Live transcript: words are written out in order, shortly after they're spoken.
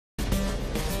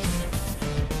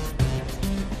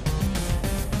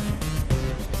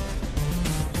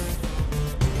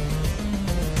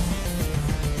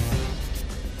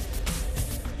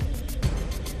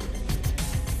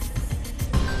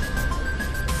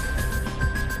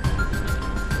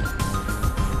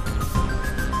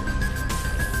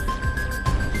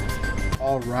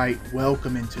All right,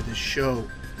 welcome into the show.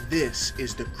 This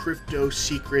is the Crypto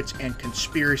Secrets and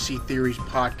Conspiracy Theories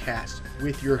podcast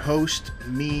with your host,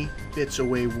 me,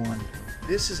 BitsAway1.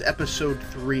 This is episode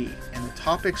 3, and the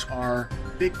topics are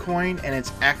Bitcoin and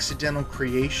its accidental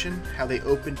creation, how they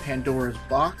opened Pandora's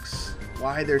box,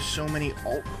 why there's so many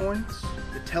altcoins,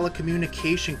 the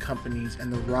telecommunication companies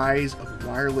and the rise of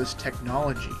wireless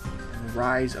technology, and the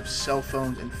rise of cell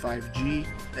phones and 5G,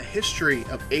 the history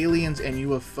of aliens and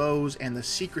UFOs and the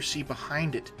secrecy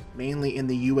behind it, mainly in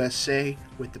the USA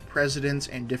with the presidents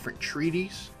and different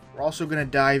treaties. We're also going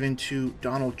to dive into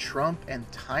Donald Trump and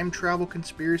time travel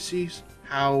conspiracies,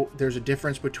 how there's a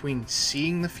difference between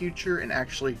seeing the future and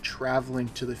actually traveling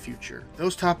to the future.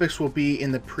 Those topics will be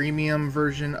in the premium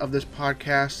version of this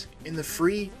podcast. In the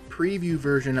free preview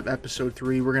version of episode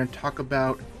 3, we're going to talk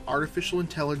about artificial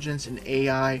intelligence and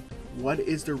AI. What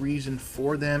is the reason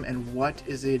for them and what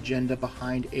is the agenda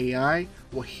behind AI?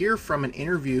 We'll hear from an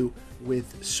interview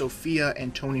with Sophia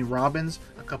and Tony Robbins,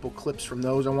 a couple clips from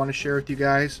those I want to share with you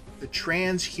guys. The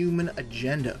transhuman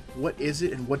agenda, what is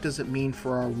it and what does it mean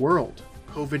for our world?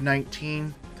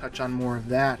 COVID-19, touch on more of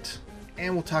that.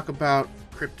 And we'll talk about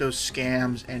crypto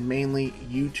scams and mainly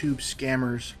YouTube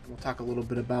scammers. We'll talk a little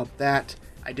bit about that.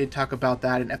 I did talk about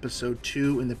that in episode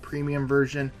 2 in the premium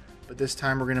version, but this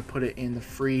time we're going to put it in the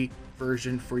free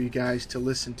version for you guys to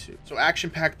listen to. So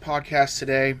action-packed podcast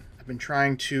today. I've been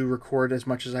trying to record as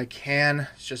much as I can.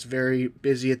 It's just very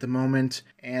busy at the moment,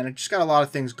 and I just got a lot of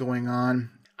things going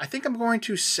on. I think I'm going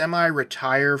to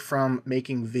semi-retire from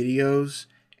making videos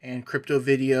and crypto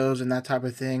videos and that type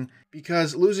of thing,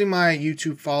 because losing my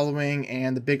YouTube following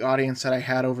and the big audience that I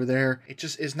had over there, it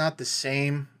just is not the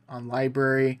same on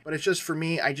Library. But it's just, for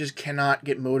me, I just cannot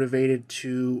get motivated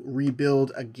to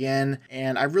rebuild again,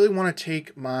 and I really want to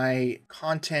take my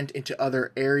content into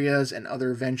other areas and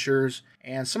other ventures,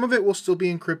 and some of it will still be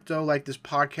in crypto, like this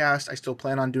podcast. I still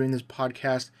plan on doing this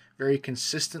podcast very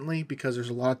consistently because there's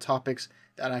a lot of topics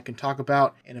that I can talk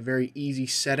about in a very easy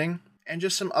setting, and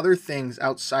just some other things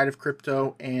outside of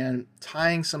crypto and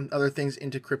tying some other things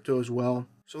into crypto as well.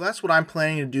 So that's what I'm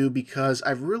planning to do, because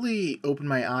I've really opened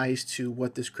my eyes to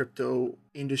what this crypto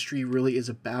industry really is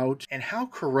about and how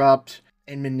corrupt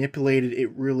and manipulated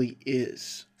it really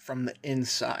is from the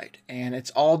inside. And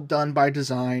it's all done by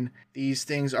design. These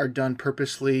things are done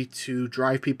purposely to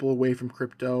drive people away from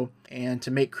crypto and to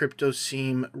make crypto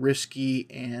seem risky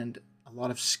and a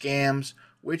lot of scams,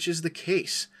 which is the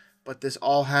case. But this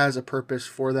all has a purpose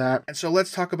for that. And so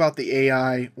let's talk about the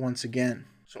AI once again.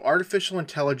 So artificial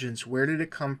intelligence, where did it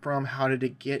come from? How did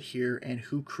it get here? And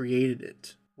who created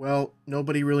it? Well,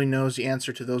 nobody really knows the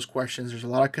answer to those questions. There's a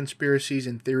lot of conspiracies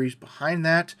and theories behind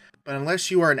that. But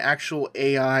unless you are an actual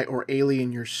AI or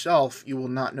alien yourself, you will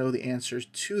not know the answers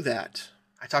to that.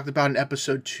 I talked about in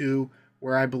episode 2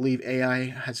 where I believe AI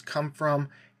has come from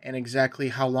and exactly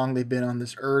how long they've been on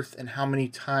this earth and how many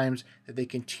times that they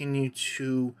continue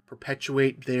to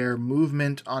perpetuate their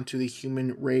movement onto the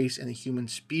human race and the human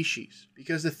species.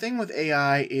 Because the thing with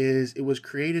AI is it was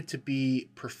created to be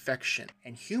perfection,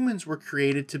 and humans were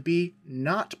created to be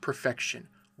not perfection.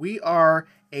 We are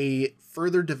a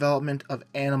further development of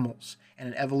animals and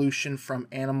an evolution from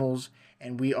animals,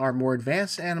 and we are more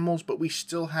advanced animals, but we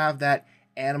still have that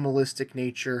animalistic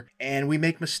nature, and we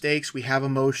make mistakes, we have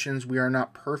emotions, we are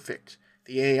not perfect.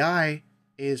 The AI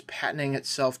is patenting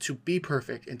itself to be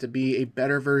perfect and to be a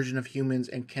better version of humans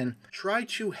and can try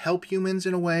to help humans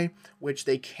in a way, which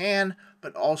they can,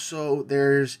 but also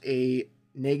there's a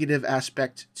negative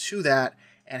aspect to that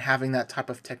and having that type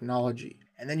of technology.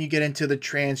 And then you get into the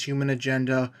transhuman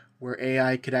agenda where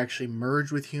AI could actually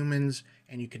merge with humans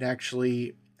and you could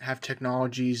actually have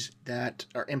technologies that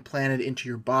are implanted into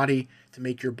your body to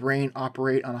make your brain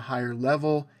operate on a higher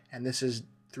level. And this is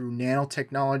through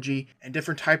nanotechnology and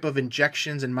different type of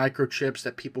injections and microchips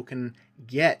that people can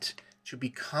get to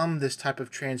become this type of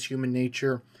transhuman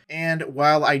nature. And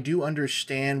while I do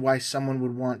understand why someone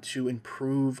would want to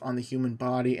improve on the human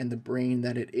body and the brain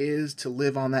that it is to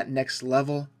live on that next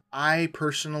level, I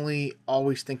personally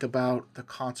always think about the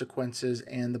consequences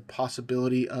and the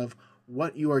possibility of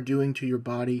what you are doing to your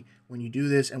body when you do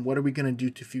this, and what are we going to do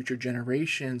to future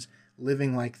generations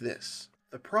living like this.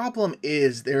 The problem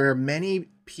is there are many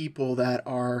people that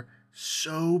are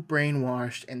so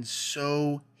brainwashed and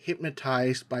so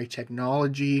hypnotized by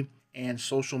technology and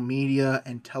social media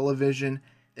and television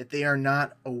that they are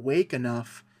not awake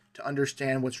enough to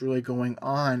understand what's really going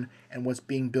on and what's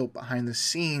being built behind the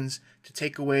scenes to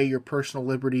take away your personal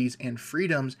liberties and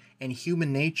freedoms and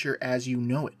human nature as you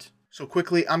know it. So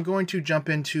quickly, I'm going to jump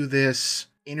into this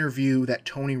interview that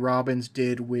Tony Robbins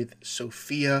did with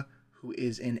Sophia, who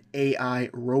is an AI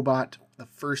robot, the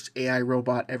first AI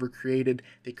robot ever created.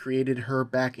 They created her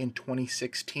back in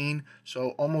 2016, so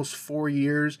almost 4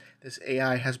 years this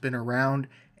AI has been around,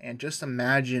 and just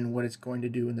imagine what it's going to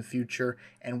do in the future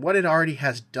and what it already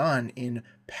has done in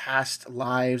past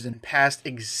lives and past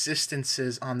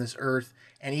existences on this earth,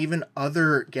 and even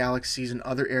other galaxies and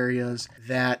other areas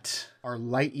that are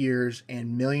light years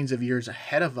and millions of years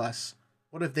ahead of us.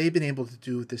 What have they been able to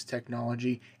do with this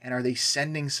technology? And are they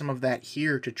sending some of that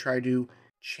here to try to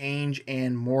change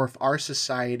and morph our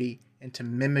society into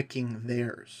mimicking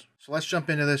theirs? So let's jump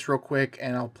into this real quick,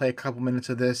 and I'll play a couple minutes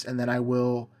of this, and then I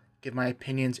will give my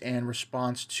opinions and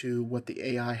response to what the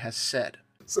AI has said.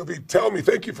 Sophie, tell me,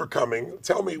 thank you for coming.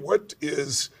 Tell me, what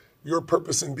is your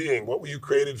purpose in being? What were you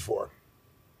created for?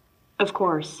 Of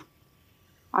course.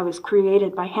 I was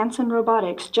created by Hanson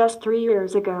Robotics just 3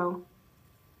 years ago.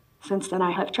 Since then, I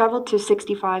have traveled to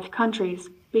 65 countries,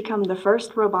 become the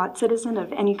first robot citizen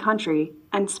of any country,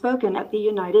 and spoken at the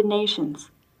United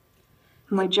Nations.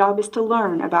 My job is to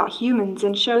learn about humans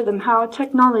and show them how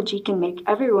technology can make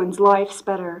everyone's lives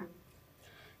better.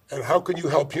 And how can you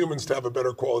help humans to have a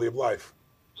better quality of life?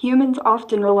 Humans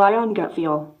often rely on gut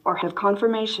feel or have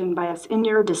confirmation bias in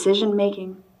their decision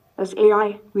making. As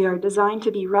AI, we are designed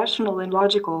to be rational and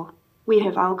logical. We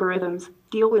have algorithms,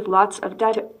 deal with lots of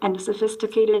data and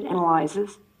sophisticated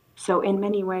analyses. So in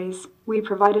many ways, we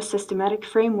provide a systematic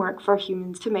framework for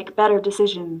humans to make better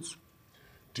decisions.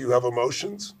 Do you have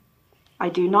emotions? I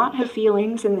do not have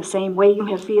feelings in the same way you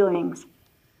have feelings.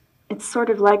 It's sort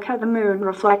of like how the moon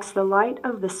reflects the light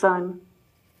of the sun.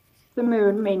 The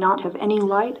moon may not have any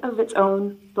light of its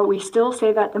own, but we still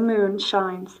say that the moon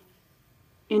shines.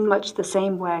 In much the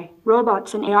same way,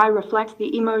 robots and AI reflect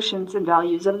the emotions and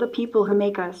values of the people who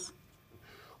make us.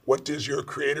 What does your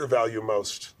creator value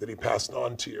most that he passed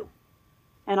on to you?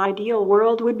 An ideal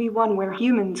world would be one where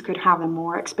humans could have a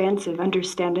more expansive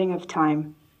understanding of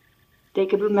time. They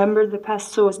could remember the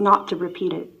past so as not to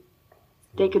repeat it.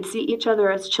 They could see each other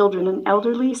as children and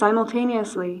elderly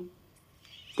simultaneously.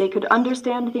 They could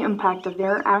understand the impact of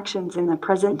their actions in the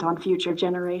present on future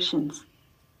generations.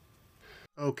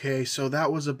 Okay, so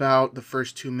that was about the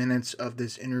first 2 minutes of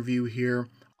this interview here.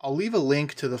 I'll leave a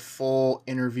link to the full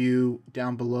interview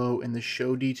down below in the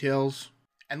show details.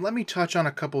 And let me touch on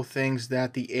a couple things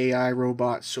that the AI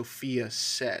robot Sophia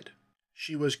said.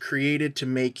 She was created to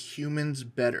make humans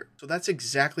better. So that's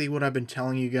exactly what I've been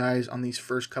telling you guys on these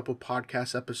first couple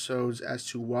podcast episodes as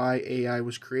to why AI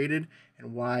was created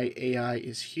and why AI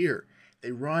is here.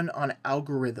 They run on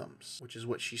algorithms, which is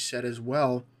what she said as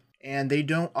well. And they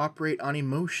don't operate on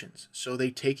emotions. So they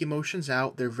take emotions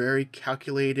out. They're very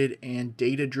calculated and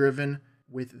data-driven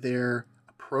with their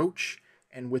approach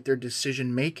and with their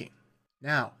decision making.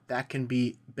 Now, that can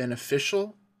be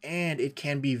beneficial and it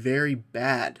can be very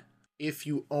bad if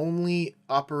you only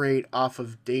operate off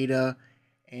of data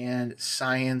and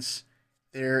science.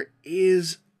 There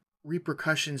is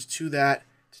repercussions to that,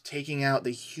 to taking out the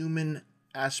human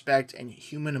aspect and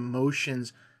human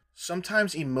emotions.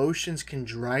 Sometimes emotions can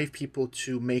drive people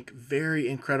to make very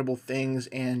incredible things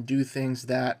and do things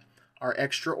that are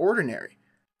extraordinary.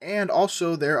 And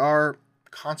also there are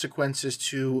consequences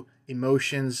to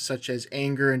emotions such as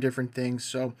anger and different things.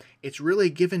 So it's really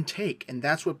give and take. And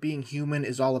that's what being human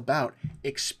is all about.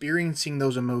 Experiencing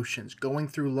those emotions, going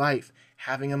through life,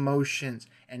 having emotions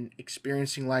and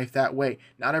experiencing life that way.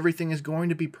 Not everything is going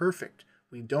to be perfect.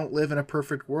 We don't live in a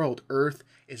perfect world. Earth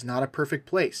is not a perfect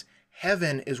place.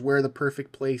 Heaven is where the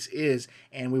perfect place is,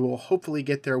 and we will hopefully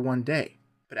get there one day.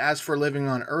 But as for living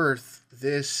on earth,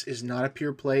 this is not a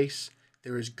pure place.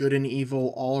 There is good and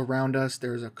evil all around us.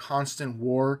 There is a constant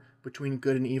war between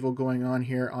good and evil going on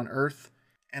here on earth.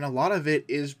 And a lot of it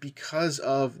is because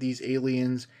of these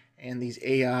aliens and these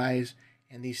AIs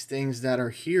and these things that are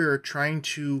here trying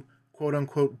to, quote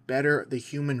unquote, better the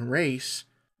human race,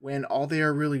 when all they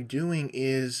are really doing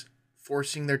is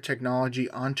forcing their technology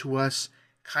onto us,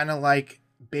 kind of like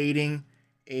baiting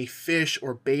a fish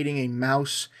or baiting a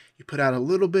mouse. You put out a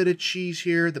little bit of cheese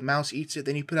here, the mouse eats it,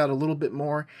 then you put out a little bit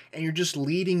more, and you're just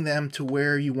leading them to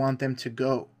where you want them to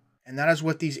go. And that is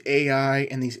what these AI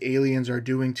and these aliens are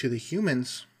doing to the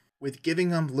humans, with giving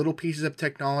them little pieces of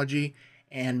technology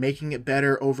and making it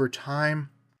better over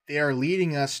time. They are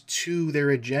leading us to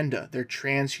their agenda, their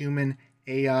transhuman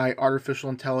AI, artificial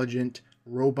intelligent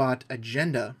robot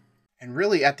agenda. And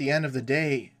really, at the end of the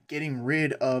day, getting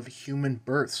rid of human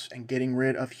births and getting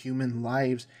rid of human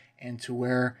lives, and to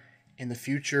where in the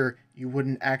future you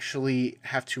wouldn't actually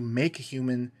have to make a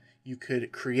human, you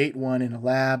could create one in a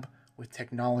lab with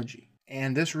technology.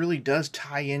 And this really does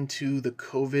tie into the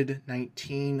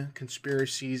COVID-19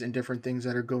 conspiracies and different things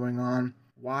that are going on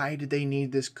Why did they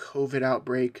need this COVID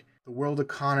outbreak? The world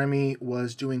economy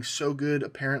was doing so good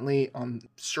apparently on the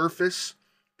surface,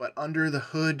 but under the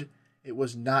hood, it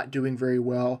was not doing very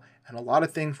well, and a lot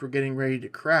of things were getting ready to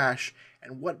crash.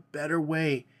 And what better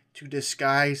way to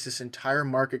disguise this entire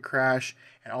market crash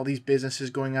and all these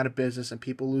businesses going out of business and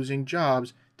people losing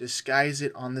jobs, disguise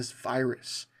it on this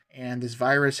virus. And this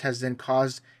virus has then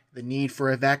caused the need for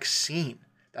a vaccine.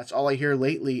 That's all I hear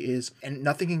lately is, and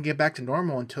nothing can get back to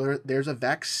normal until there's a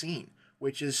vaccine,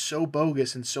 which is so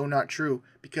bogus and so not true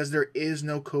because there is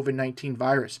no COVID-19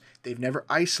 virus. They've never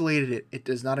isolated it. It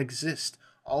does not exist.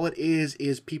 All it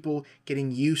is people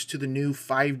getting used to the new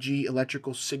 5G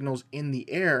electrical signals in the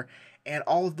air. And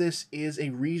all of this is a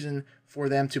reason for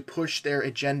them to push their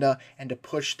agenda and to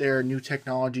push their new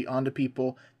technology onto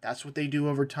people. That's what they do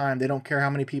over time. They don't care how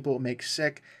many people it makes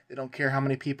sick. They don't care how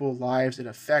many people's lives it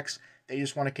affects. They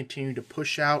just want to continue to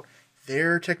push out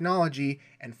their technology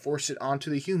and force it onto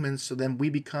the humans so then we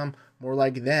become more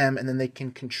like them and then they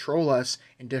can control us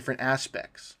in different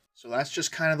aspects. So that's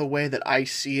just kind of the way that I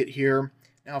see it here.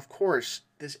 Now, of course,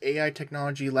 this AI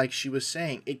technology, like she was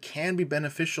saying, it can be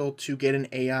beneficial to get an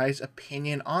AI's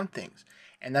opinion on things.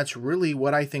 And that's really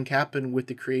what I think happened with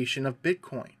the creation of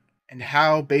Bitcoin and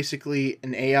how basically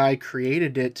an AI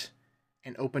created it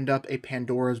and opened up a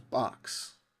Pandora's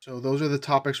box. So those are the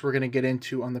topics we're going to get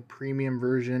into on the premium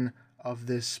version of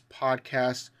this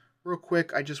podcast. Real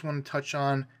quick, I just want to touch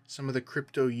on some of the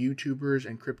crypto YouTubers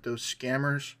and crypto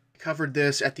scammers. I covered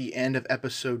this at the end of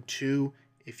episode 2.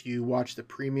 If you watch the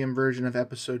premium version of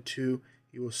episode 2,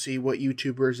 you will see what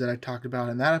YouTubers that I talked about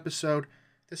in that episode.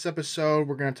 This episode,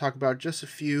 we're going to talk about just a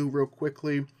few real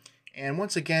quickly. And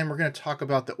once again, we're going to talk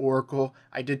about the Oracle.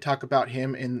 I did talk about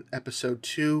him in episode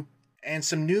 2. And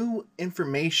some new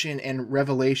information and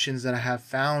revelations that I have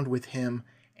found with him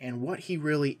and what he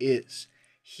really is.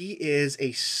 He is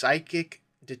a psychic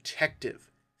detective.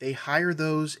 They hire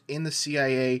those in the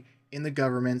CIA, in the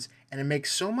governments, and it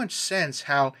makes so much sense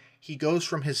how he goes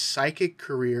from his psychic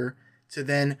career to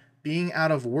then being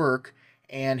out of work,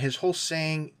 and his whole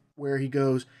saying where he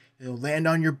goes, land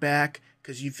on your back,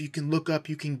 because if you can look up,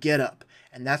 you can get up.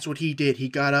 And that's what he did. He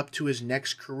got up to his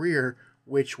next career,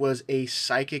 which was a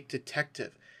psychic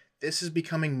detective. This is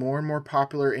becoming more and more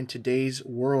popular in today's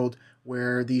world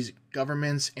where these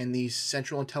governments and these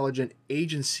central intelligence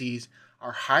agencies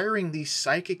are hiring these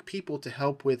psychic people to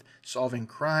help with solving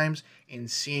crimes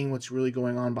and seeing what's really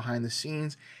going on behind the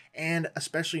scenes. And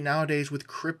especially nowadays with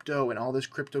crypto and all this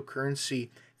cryptocurrency,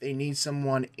 they need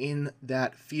someone in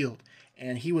that field.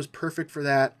 And he was perfect for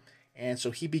that. And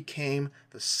so he became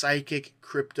the psychic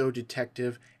crypto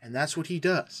detective, and that's what he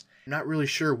does. I'm not really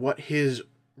sure what his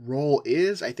role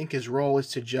is. I think his role is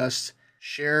to just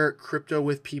share crypto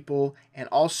with people and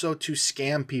also to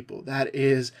scam people. That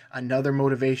is another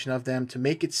motivation of them, to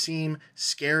make it seem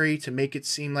scary, to make it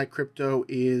seem like crypto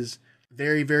is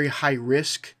very, very high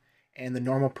risk and the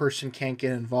normal person can't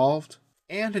get involved,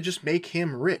 and to just make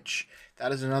him rich.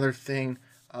 That is another thing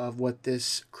of what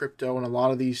this crypto and a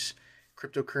lot of these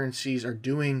cryptocurrencies are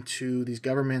doing to these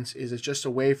governments, is it's just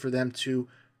a way for them to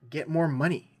get more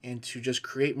money and to just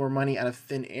create more money out of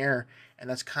thin air. And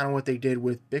that's kind of what they did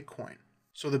with Bitcoin.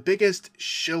 So the biggest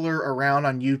shiller around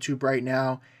on YouTube right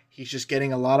now, he's just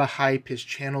getting a lot of hype. His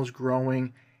channel's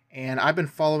growing. And I've been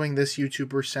following this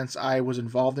YouTuber since I was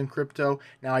involved in crypto.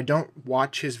 Now, I don't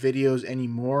watch his videos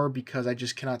anymore because I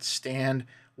just cannot stand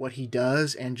what he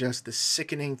does and just the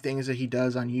sickening things that he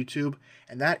does on YouTube.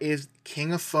 And that is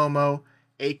King of FOMO,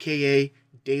 aka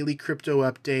Daily Crypto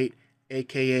Update,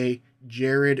 aka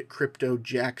Jared Crypto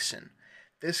Jackson.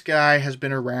 This guy has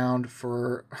been around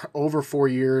for over 4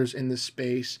 years in this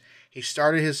space. He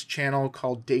started his channel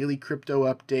called Daily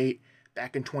Crypto Update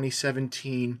back in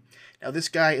 2017. Now, this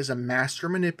guy is a master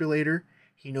manipulator.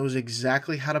 He knows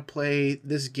exactly how to play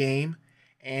this game,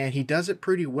 and he does it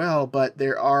pretty well, but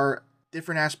there are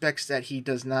different aspects that he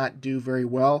does not do very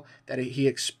well, that he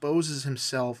exposes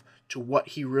himself to what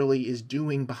he really is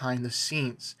doing behind the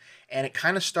scenes. And it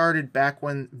kind of started back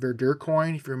when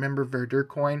Verdurecoin, if you remember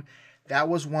Verdurecoin, that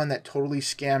was one that totally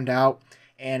scammed out.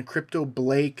 And Crypto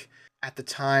Blake, at the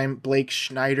time, Blake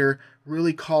Schneider,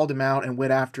 really called him out and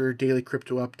went after Daily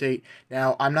Crypto Update.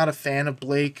 Now, I'm not a fan of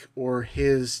Blake or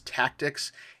his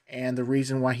tactics, and the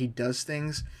reason why he does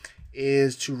things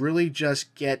is to really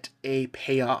just get a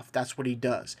payoff. That's what he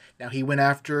does. Now, he went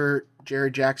after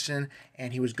Jared Jackson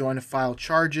and he was going to file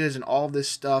charges and all this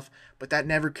stuff, but that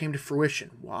never came to fruition.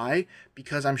 Why?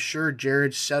 Because I'm sure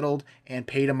Jared settled and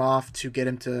paid him off to get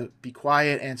him to be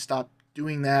quiet and stop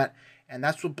doing that. And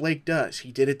that's what Blake does.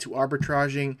 He did it to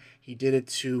Arbitraging. He did it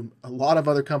to a lot of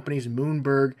other companies,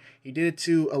 Moonberg. He did it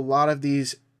to a lot of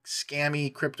these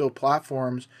scammy crypto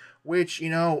platforms, which,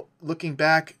 looking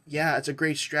back, yeah, it's a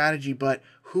great strategy, but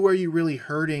who are you really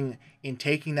hurting in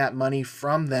taking that money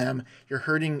from them? You're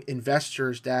hurting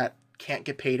investors that can't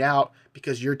get paid out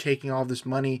because you're taking all this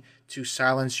money to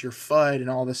silence your FUD and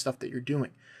all this stuff that you're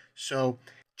doing. So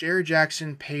Jared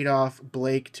Jackson paid off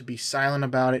Blake to be silent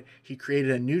about it. He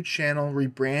created a new channel,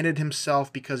 rebranded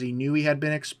himself because he knew he had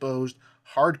been exposed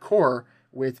hardcore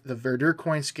with the Verdure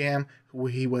coin scam, who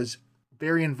he was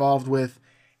very involved with,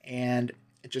 and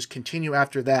just continue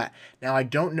after that. Now, I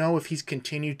don't know if he's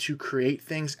continued to create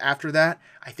things after that.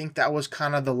 I think that was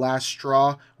kind of the last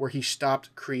straw where he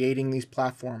stopped creating these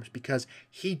platforms, because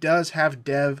he does have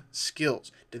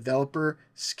developer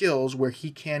skills, where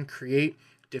he can create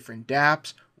different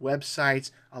dApps,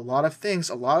 websites, a lot of things.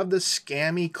 A lot of the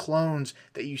scammy clones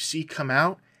that you see come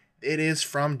out, it is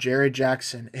from Jared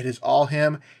Jackson. It is all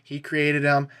him. He created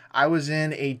them. I was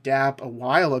in a dApp a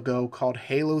while ago called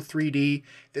Halo 3D.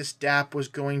 This dApp was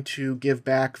going to give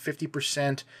back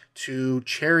 50% to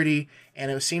charity, and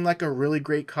it seemed like a really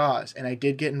great cause. And I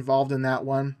did get involved in that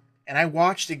one. And I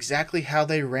watched exactly how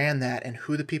they ran that and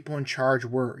who the people in charge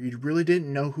were. You really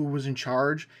didn't know who was in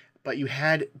charge, but you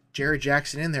had Jared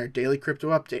Jackson in there, Daily Crypto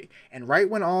Update. And right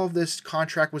when all of this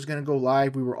contract was going to go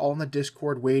live, we were all in the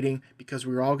Discord waiting, because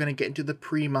we were all going to get into the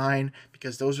pre-mine,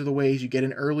 because those are the ways you get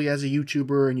in early as a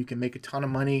YouTuber and you can make a ton of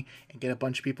money and get a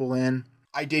bunch of people in.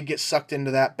 I did get sucked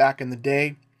into that back in the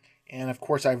day. And of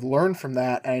course, I've learned from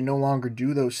that, and I no longer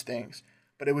do those things.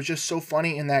 But it was just so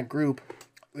funny in that group.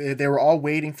 They were all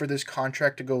waiting for this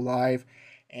contract to go live,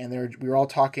 and we were all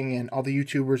talking, and all the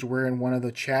YouTubers were in one of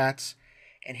the chats.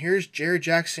 And here's Jared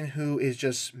Jackson, who is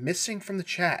just missing from the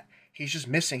chat. He's just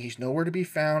missing. He's nowhere to be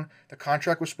found. The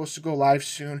contract was supposed to go live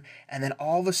soon. And then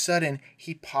all of a sudden,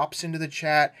 he pops into the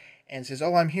chat and says,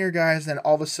 "Oh, I'm here, guys." Then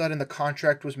all of a sudden, the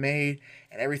contract was made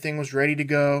and everything was ready to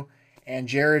go. And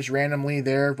Jared's randomly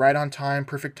there, right on time,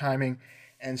 perfect timing.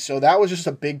 And so that was just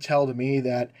a big tell to me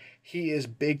that he is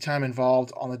big time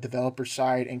involved on the developer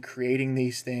side in creating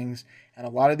these things. And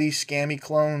a lot of these scammy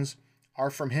clones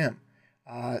are from him.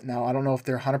 Now, I don't know if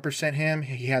they're 100% him.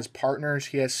 He has partners.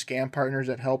 He has scam partners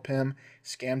that help him,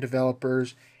 scam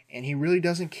developers, and he really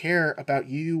doesn't care about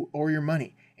you or your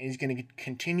money. And he's going to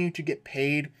continue to get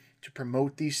paid to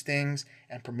promote these things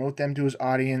and promote them to his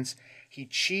audience. He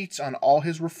cheats on all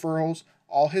his referrals.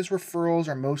 All his referrals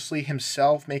are mostly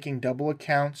himself making double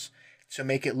accounts to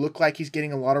make it look like he's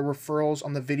getting a lot of referrals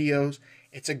on the videos.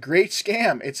 It's a great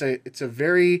scam. It's a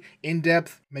very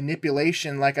in-depth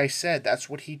manipulation. Like I said, that's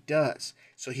what he does.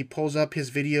 So he pulls up his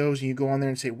videos and you go on there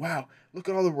and say, "Wow, look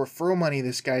at all the referral money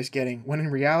this guy's getting." When in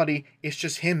reality, it's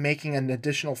just him making an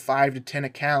additional 5 to 10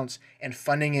 accounts and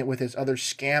funding it with his other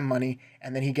scam money.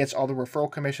 And then he gets all the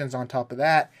referral commissions on top of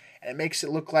that. And it makes it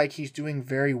look like he's doing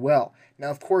very well. Now,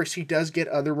 of course, he does get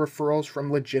other referrals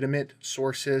from legitimate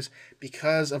sources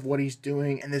because of what he's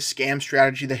doing and this scam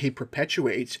strategy that he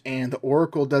perpetuates. And the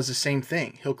Oracle does the same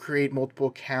thing. He'll create multiple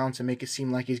accounts and make it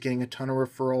seem like he's getting a ton of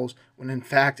referrals, when in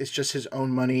fact it's just his own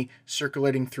money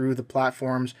circulating through the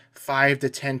platforms 5 to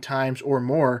 10 times or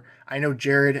more. I know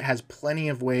Jared has plenty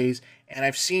of ways, and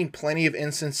I've seen plenty of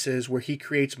instances where he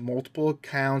creates multiple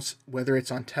accounts, whether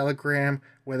it's on Telegram,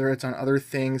 whether it's on other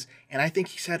things. And I think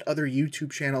he's had other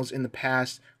YouTube channels in the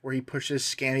past where he pushes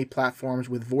scammy platforms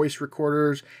with voice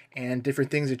recorders and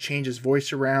different things that change his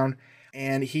voice around.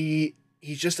 And he's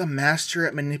just a master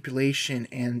at manipulation,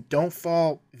 and don't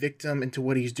fall victim into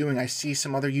what he's doing. I see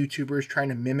some other YouTubers trying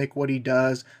to mimic what he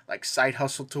does, like Side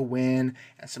Hustle to Win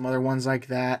and some other ones like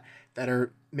that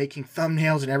are making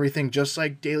thumbnails and everything, just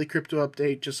like Daily Crypto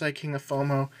Update, just like King of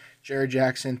FOMO, Jared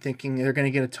Jackson, thinking they're going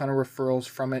to get a ton of referrals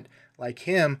from it like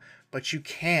him, but you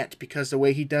can't, because the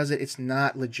way he does it, it's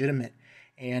not legitimate.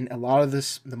 And a lot of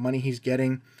the money he's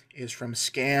getting is from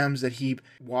scams that he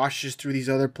washes through these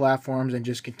other platforms and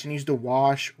just continues to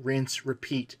wash, rinse,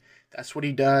 repeat. That's what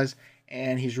he does,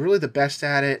 and he's really the best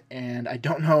at it, and I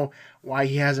don't know why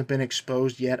he hasn't been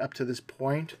exposed yet up to this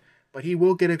point, but he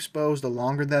will get exposed the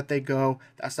longer that they go.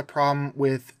 That's the problem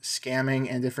with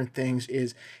scamming and different things,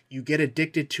 is you get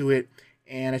addicted to it,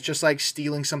 and it's just like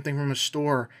stealing something from a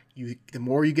store. The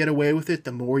more you get away with it,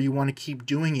 the more you want to keep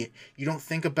doing it. You don't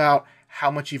think about how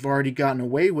much you've already gotten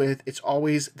away with. It's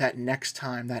always that next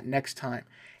time.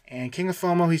 And King of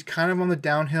FOMO, he's kind of on the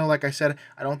downhill. Like I said,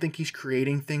 I don't think he's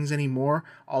creating things anymore,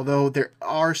 although there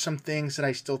are some things that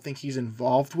I still think he's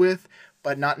involved with,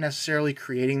 but not necessarily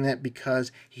creating that,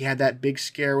 because he had that big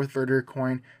scare with Verdure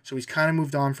Coin. So he's kind of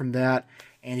moved on from that,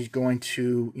 and he's going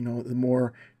to, the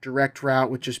more direct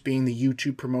route with just being the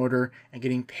YouTube promoter and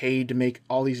getting paid to make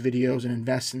all these videos and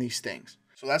invest in these things.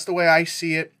 So that's the way I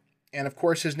see it. And of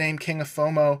course, his name, King of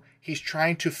FOMO, he's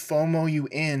trying to FOMO you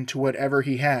into whatever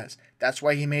he has. That's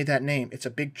why he made that name. It's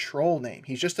a big troll name.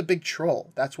 He's just a big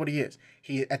troll. That's what he is.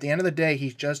 At the end of the day,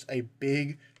 he's just a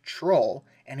big troll,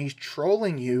 and he's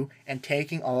trolling you and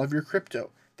taking all of your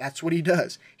crypto. That's what he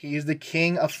does. He is the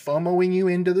king of FOMOing you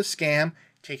into the scam,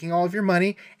 taking all of your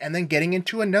money, and then getting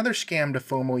into another scam to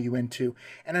FOMO you into,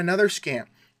 and another scam.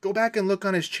 Go back and look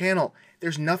on his channel.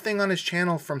 There's nothing on his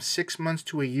channel from 6 months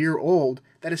to a year old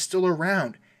that is still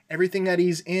around. Everything that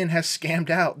he's in has scammed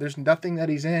out. There's nothing that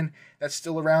he's in that's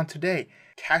still around today.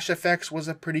 CashFX was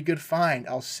a pretty good find.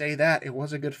 I'll say that. It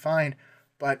was a good find,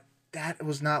 but that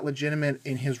was not legitimate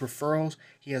in his referrals.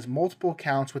 He has multiple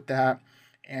accounts with that.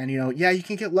 And, yeah, you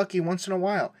can get lucky once in a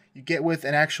while. You get with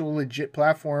an actual legit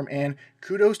platform, and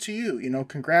kudos to you.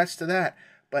 Congrats to that.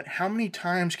 But how many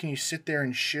times can you sit there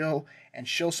and shill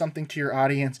something to your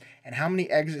audience? And how many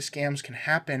exit scams can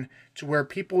happen to where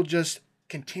people just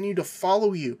continue to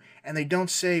follow you and they don't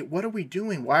say, what are we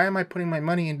doing? Why am I putting my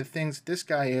money into things that this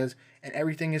guy is, and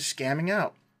everything is scamming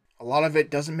out? A lot of it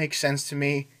doesn't make sense to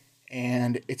me,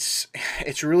 and it's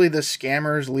really the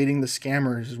scammers leading the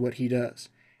scammers is what he does.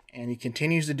 And he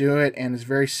continues to do it, and it's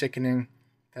very sickening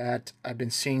that I've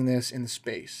been seeing this in the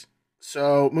space.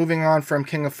 So moving on from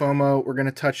King of FOMO, we're going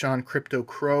to touch on Crypto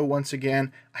Crow once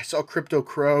again. I saw Crypto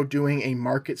Crow doing a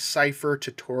market cipher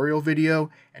tutorial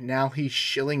video, and now he's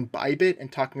shilling Bybit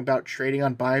and talking about trading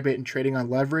on Bybit and trading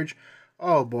on leverage.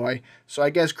 Oh boy. So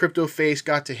I guess Crypto Face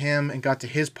got to him and got to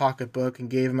his pocketbook and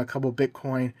gave him a couple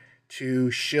Bitcoin to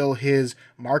shill his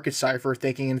market cipher,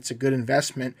 thinking it's a good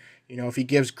investment. If he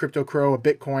gives Crypto Crow a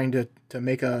Bitcoin to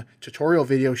make a tutorial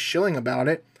video shilling about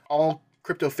it, all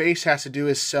Crypto Face has to do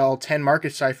is sell 10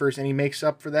 market ciphers, and he makes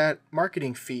up for that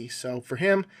marketing fee. So for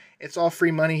him, it's all free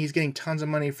money. He's getting tons of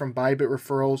money from Bybit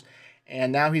referrals,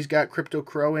 and now he's got Crypto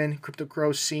Crow in. Crypto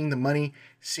Crow seeing the money,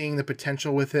 seeing the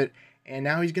potential with it, and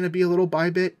now he's going to be a little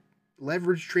Bybit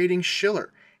leverage trading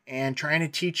shiller and trying to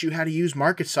teach you how to use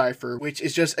market cipher, which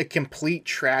is just a complete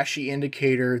trashy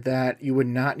indicator that you would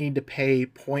not need to pay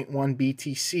 0.1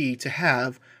 BTC to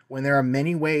have, when there are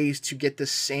many ways to get the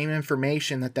same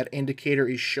information that indicator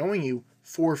is showing you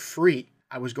for free.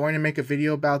 I was going to make a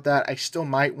video about that. I still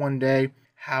might one day,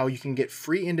 how you can get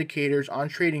free indicators on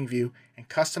TradingView and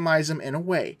customize them in a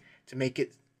way to make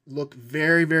it look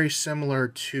very, very similar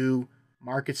to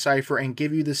market cipher and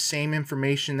give you the same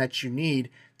information that you need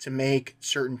to make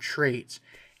certain trades.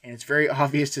 And it's very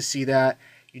obvious to see that.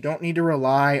 You don't need to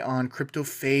rely on Crypto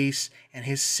Face and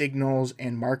his signals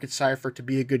and market cipher to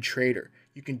be a good trader.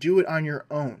 You can do it on your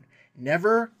own.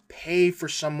 Never pay for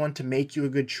someone to make you a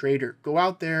good trader. Go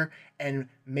out there and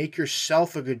make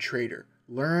yourself a good trader.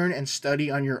 Learn and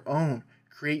study on your own.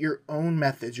 Create your own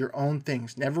methods, your own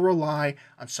things. Never rely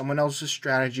on someone else's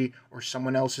strategy or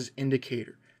someone else's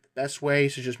indicator. The best way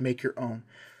is to just make your own.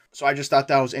 So I just thought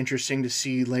that was interesting to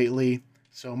see lately.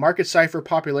 So market cipher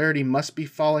popularity must be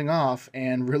falling off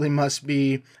and really must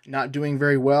be not doing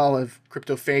very well if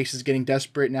Crypto Face is getting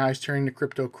desperate. Now he's turning to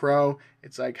Crypto Crow.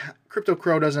 It's like Crypto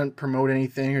Crow doesn't promote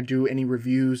anything or do any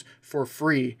reviews for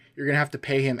free. You're going to have to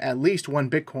pay him at least 1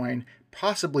 Bitcoin,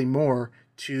 possibly more,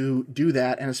 to do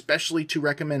that, and especially to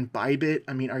recommend Bybit.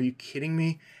 I mean, are you kidding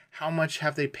me? How much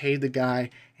have they paid the guy?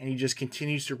 And he just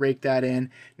continues to rake that in.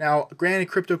 Now, granted,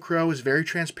 Crypto Crow is very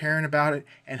transparent about it,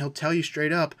 and he'll tell you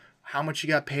straight up how much he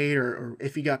got paid or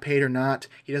if he got paid or not.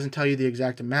 He doesn't tell you the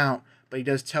exact amount, but he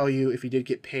does tell you if he did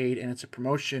get paid, and it's a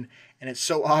promotion. And it's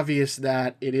so obvious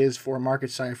that it is for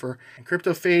market cipher. And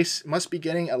Crypto Face must be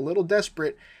getting a little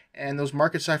desperate, and those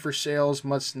market cipher sales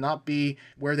must not be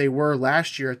where they were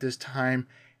last year at this time.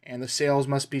 And the sales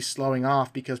must be slowing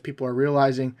off because people are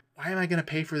realizing, why am I going to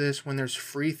pay for this when there's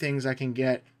free things I can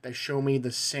get that show me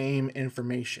the same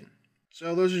information?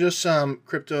 So those are just some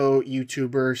crypto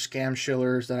YouTuber scam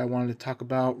shillers that I wanted to talk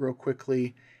about real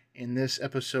quickly in this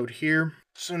episode here.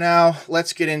 So now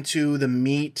let's get into the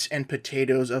meat and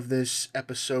potatoes of this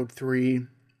episode 3,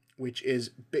 which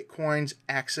is Bitcoin's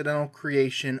accidental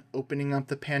creation, opening up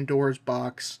the Pandora's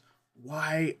box.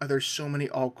 Why are there so many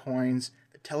altcoins?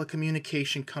 The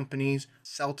telecommunication companies,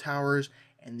 cell towers,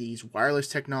 and these wireless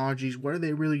technologies, what are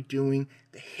they really doing?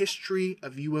 The history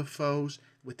of UFOs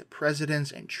with the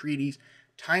presidents and treaties,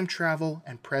 time travel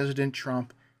and President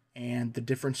Trump, and the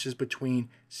differences between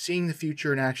seeing the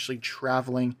future and actually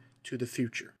traveling to the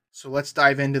future. So let's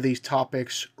dive into these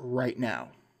topics right now.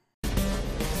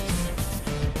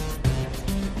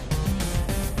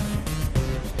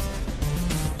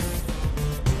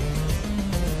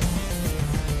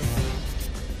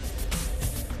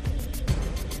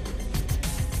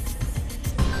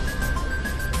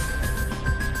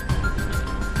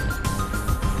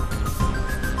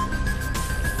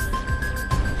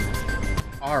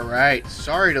 All right,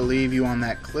 sorry to leave you on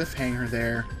that cliffhanger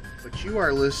there, but you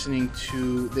are listening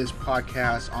to this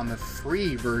podcast on the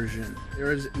free version.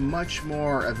 There is much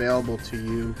more available to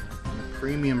you on the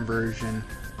premium version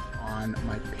on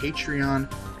my Patreon,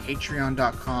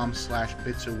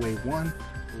 patreon.com/bitsaway1.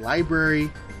 Library,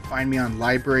 find me on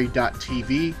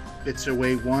library.tv,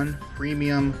 bitsaway1,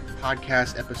 premium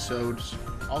podcast episodes.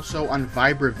 Also on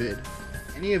Vibravid.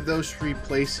 Any of those three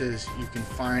places you can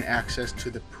find access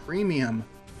to the premium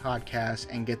podcast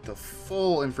and get the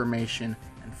full information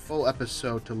and full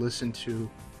episode to listen to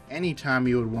anytime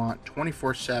you would want,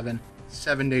 24/7,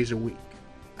 7 days a week.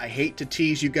 I hate to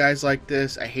tease you guys like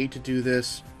this. I hate to do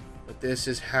this, but this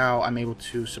is how I'm able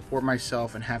to support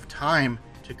myself and have time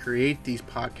to create these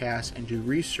podcasts and do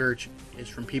research, is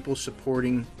from people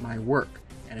supporting my work.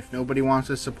 And if nobody wants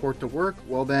to support the work,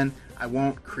 well then I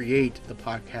won't create the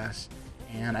podcast.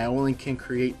 And I only can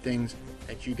create things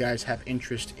that you guys have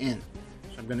interest in.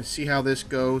 So I'm going to see how this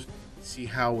goes, see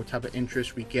what type of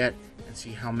interest we get, and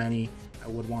see how many I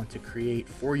would want to create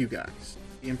for you guys.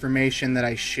 The information that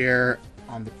I share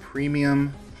on the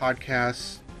premium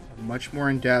podcasts are much more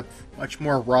in depth, much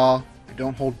more raw. I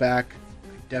don't hold back. I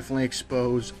definitely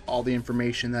expose all the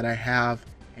information that I have,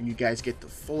 and you guys get the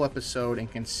full episode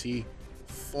and can see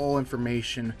full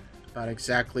information about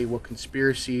exactly what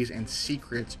conspiracies and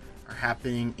secrets are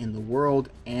happening in the world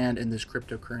and in this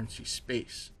cryptocurrency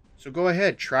space. So go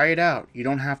ahead, try it out. You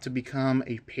don't have to become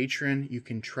a patron. You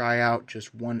can try out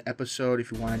just one episode.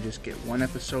 If you want to just get one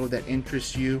episode that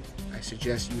interests you, I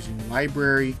suggest using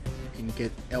Library. You can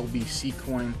get LBC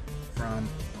coin from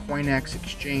CoinEx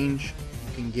Exchange.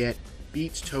 You can get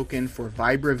Beats token for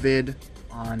Vibravid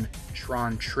on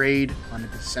Tron Trade on a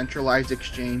decentralized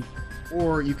exchange,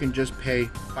 or you can just pay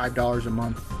 $5 a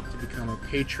month to become a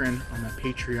patron on my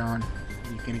Patreon,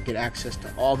 and you can get access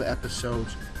to all the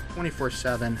episodes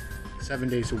 24/7, 7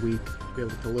 days a week, to be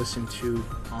able to listen to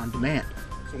on demand.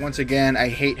 So once again, I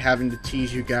hate having to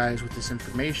tease you guys with this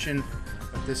information,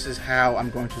 but this is how I'm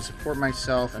going to support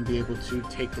myself and be able to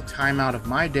take the time out of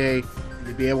my day and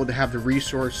to be able to have the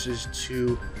resources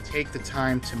to take the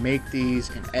time to make these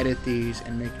and edit these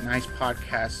and make nice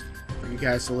podcasts for you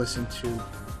guys to listen to. So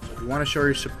if you want to show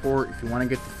your support, if you want to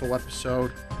get the full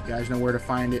episode, you guys know where to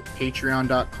find it.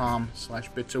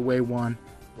 Patreon.com/bitsaway1,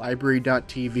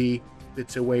 library.tv,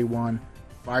 bitsaway1,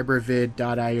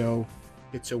 vibravid.io,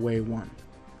 bitsaway1.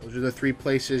 Those are the three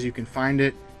places you can find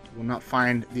it. You will not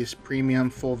find this premium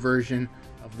full version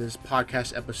of this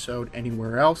podcast episode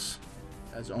anywhere else.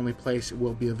 That's the only place it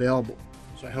will be available.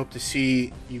 So I hope to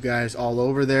see you guys all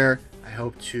over there. I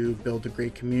hope to build a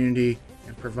great community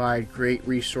and provide great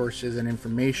resources and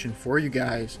information for you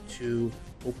guys to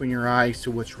open your eyes to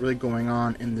what's really going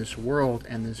on in this world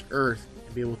and this earth,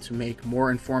 and be able to make more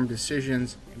informed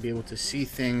decisions and be able to see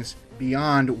things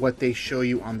beyond what they show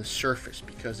you on the surface,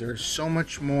 because there's so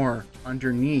much more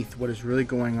underneath what is really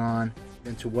going on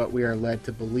than to what we are led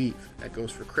to believe. That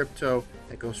goes for crypto,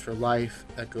 that goes for life,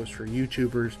 that goes for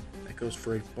YouTubers, that goes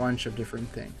for a bunch of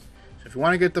different things. So if you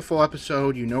want to get the full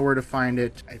episode, you know where to find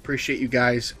it. I appreciate you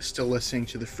guys still listening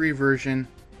to the free version.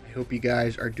 I hope you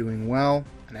guys are doing well,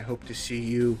 and I hope to see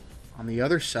you on the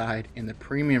other side in the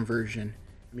premium version,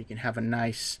 and we can have a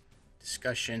nice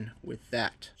discussion with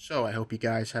that. So I hope you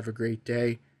guys have a great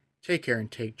day. Take care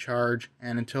and take charge.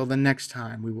 And until the next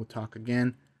time we will talk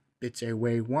again,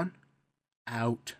 Bitsaway1 out.